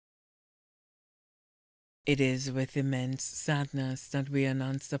It is with immense sadness that we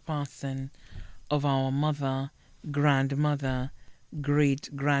announce the passing of our mother, grandmother,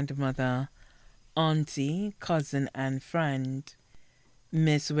 great grandmother, auntie, cousin, and friend,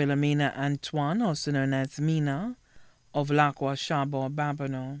 Miss Wilhelmina Antoine, also known as Mina, of Lacqua Chabot,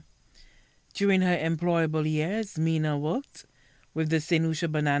 Babonneau. During her employable years, Mina worked with the St. Lucia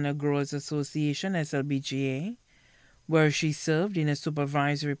Banana Growers Association, SLBGA, where she served in a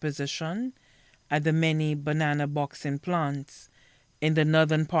supervisory position at the many banana boxing plants in the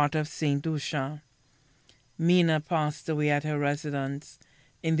northern part of St. Lucia. Mina passed away at her residence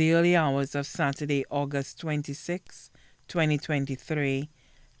in the early hours of Saturday, August 26, 2023,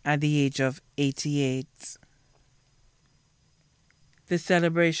 at the age of 88. The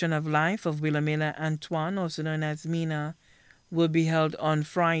celebration of life of Wilhelmina Antoine, also known as Mina, will be held on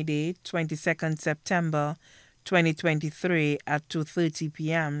Friday, 22nd September 2023 at 2:30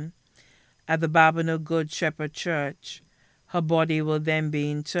 p.m. at the Babonneau Good Shepherd Church. Her body will then be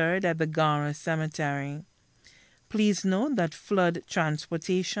interred at the Gara Cemetery. Please note that flood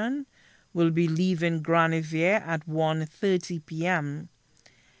transportation will be leaving Granivier at 1:30 p.m.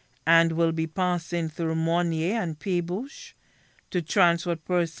 and will be passing through Monnier and Pébouche to transport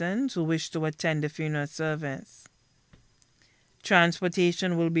persons who wish to attend the funeral service.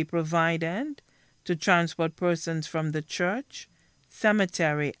 Transportation will be provided to transport persons from the church,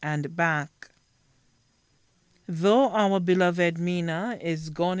 cemetery, and back. Though our beloved Mina is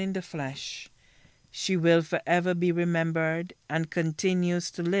gone in the flesh, she will forever be remembered and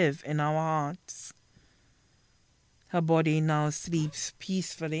continues to live in our hearts. Her body now sleeps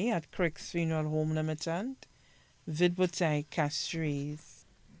peacefully at Crick's Funeral Home Limited, Vidbotay, Castries.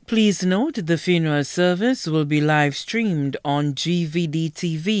 Please note the funeral service will be live streamed on GVD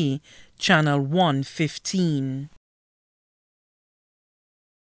TV, channel 115.